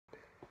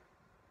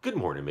Good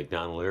morning,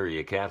 McDonell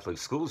area Catholic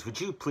schools. Would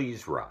you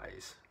please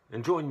rise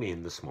and join me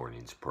in this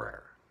morning's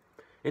prayer?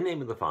 In the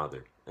name of the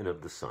Father, and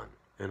of the Son,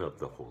 and of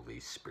the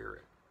Holy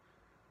Spirit.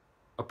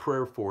 A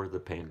prayer for the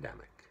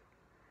pandemic.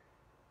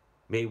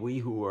 May we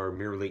who are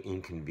merely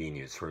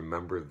inconvenienced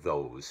remember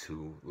those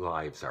whose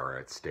lives are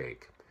at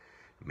stake.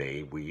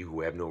 May we who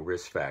have no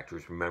risk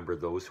factors remember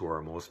those who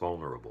are most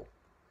vulnerable.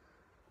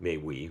 May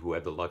we who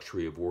have the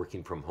luxury of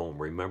working from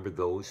home remember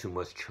those who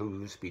must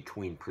choose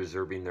between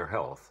preserving their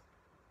health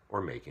or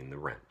making the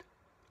rent.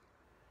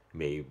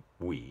 May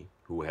we,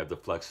 who have the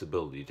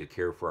flexibility to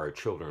care for our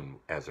children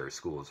as our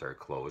schools are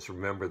closed,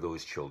 remember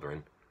those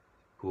children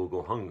who will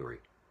go hungry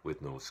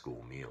with no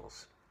school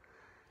meals.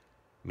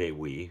 May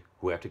we,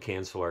 who have to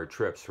cancel our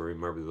trips,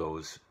 remember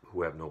those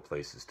who have no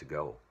places to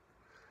go.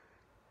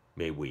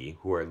 May we,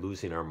 who are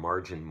losing our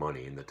margin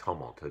money in the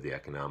tumult of the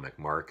economic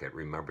market,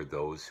 remember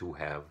those who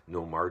have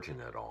no margin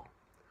at all.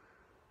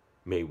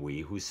 May we,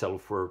 who settle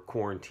for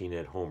quarantine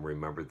at home,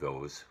 remember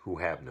those who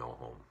have no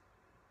home.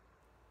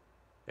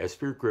 As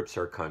fear grips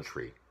our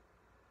country,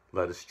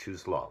 let us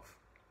choose love.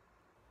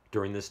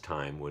 During this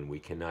time when we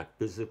cannot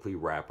physically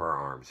wrap our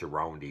arms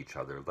around each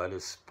other, let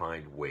us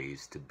find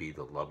ways to be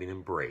the loving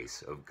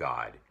embrace of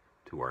God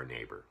to our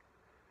neighbor.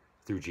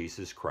 Through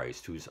Jesus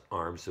Christ, whose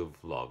arms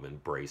of love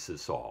embrace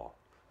us all.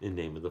 In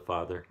the name of the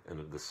Father, and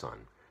of the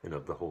Son, and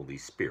of the Holy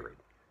Spirit.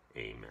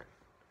 Amen.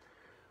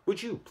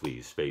 Would you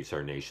please face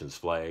our nation's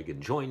flag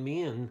and join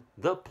me in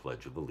the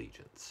Pledge of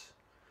Allegiance?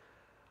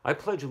 I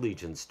pledge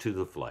allegiance to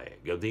the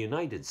flag of the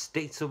United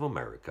States of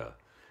America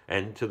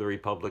and to the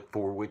republic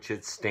for which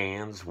it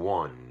stands,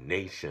 one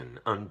nation,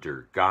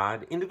 under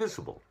God,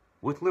 indivisible,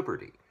 with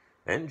liberty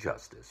and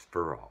justice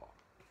for all.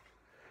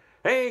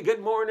 Hey, good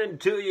morning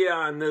to you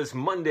on this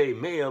Monday,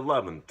 May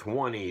 11th,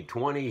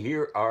 2020.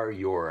 Here are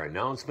your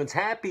announcements.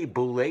 Happy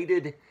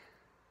belated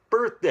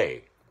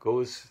birthday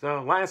goes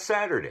last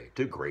Saturday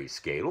to Grace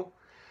Gadel.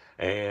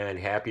 And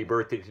happy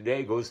birthday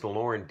today goes to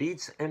Lauren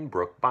Dietz and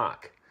Brooke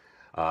Bach.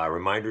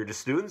 Reminder to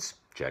students,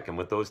 check in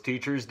with those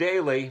teachers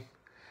daily.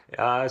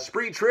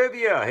 Spree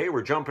Trivia. Hey,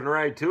 we're jumping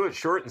right to it.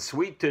 Short and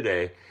sweet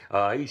today.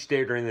 Each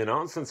day during the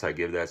announcements, I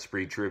give that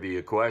Spree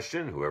Trivia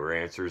question. Whoever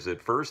answers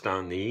it first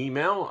on the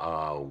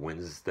email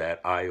wins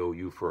that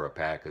IOU for a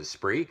pack of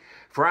Spree.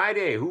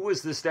 Friday, who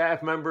was the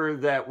staff member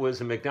that was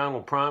a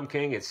McDonell prom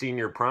king at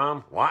senior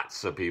prom?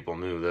 Lots of people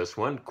knew this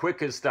one.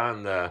 Quickest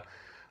on the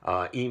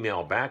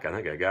email back, I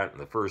think I got it in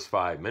the first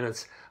 5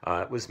 minutes,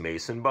 it was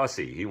Mason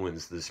Bussey. He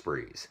wins the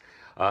Sprees.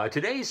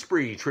 Today's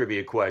Spree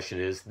Trivia question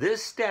is,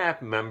 this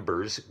staff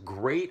member's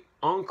great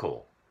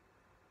uncle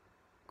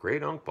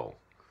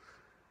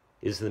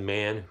is the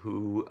man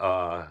who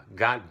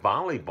got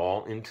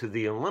volleyball into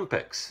the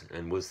Olympics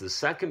and was the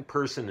second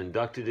person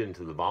inducted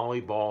into the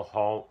Volleyball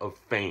Hall of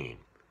Fame.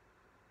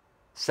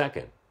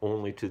 Second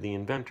only to the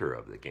inventor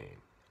of the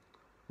game.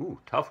 Ooh,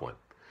 tough one.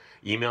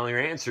 Email your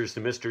answers to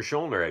Mr.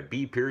 Schulner at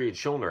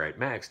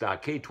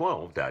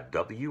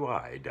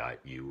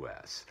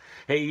b.schulner@max.k12.wi.us.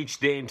 Hey, each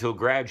day until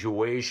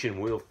graduation,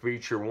 we'll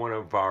feature one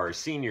of our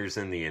seniors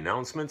in the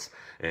announcements.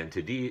 And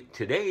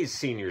today's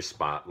senior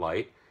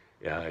spotlight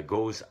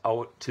goes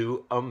out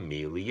to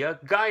Amelia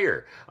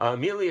Geyer.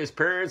 Amelia's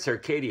parents are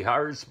Katie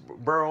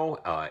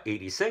Harsborough,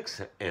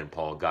 86, and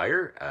Paul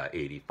Geyer,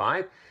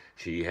 85.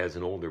 She has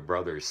an older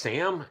brother,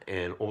 Sam,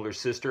 and older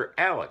sister,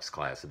 Alex,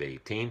 class of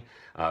 18.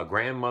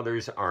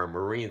 Grandmothers are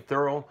Maureen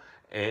Thurl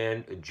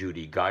and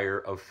Judy Geyer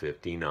of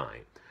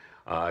 59.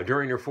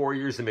 During her 4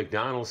 years at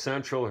McDonell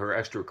Central, her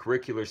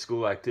extracurricular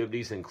school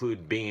activities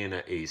include being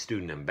a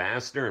student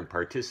ambassador and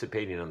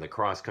participating on the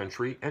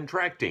cross-country and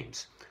track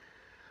teams.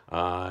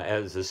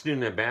 As a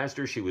student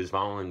ambassador, she was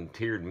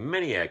volunteered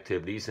many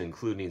activities,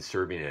 including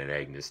serving at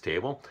Agnes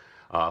Table.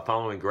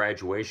 Following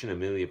graduation,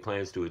 Amelia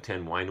plans to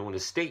attend Winona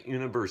State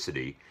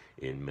University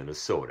in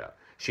Minnesota.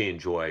 She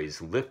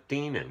enjoys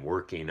lifting and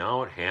working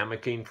out,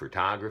 hammocking,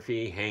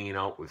 photography, hanging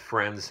out with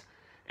friends,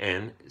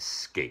 and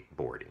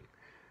skateboarding.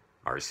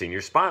 Our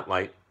senior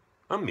spotlight,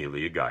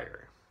 Amelia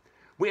Geyer.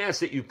 We ask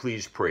that you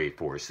please pray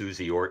for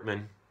Susie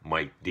Ortman,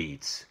 Mike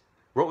Dietz,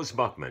 Rose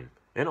Buckman,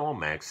 and all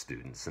Max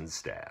students and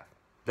staff.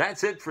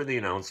 That's it for the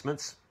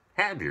announcements.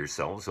 Have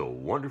yourselves a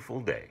wonderful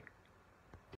day.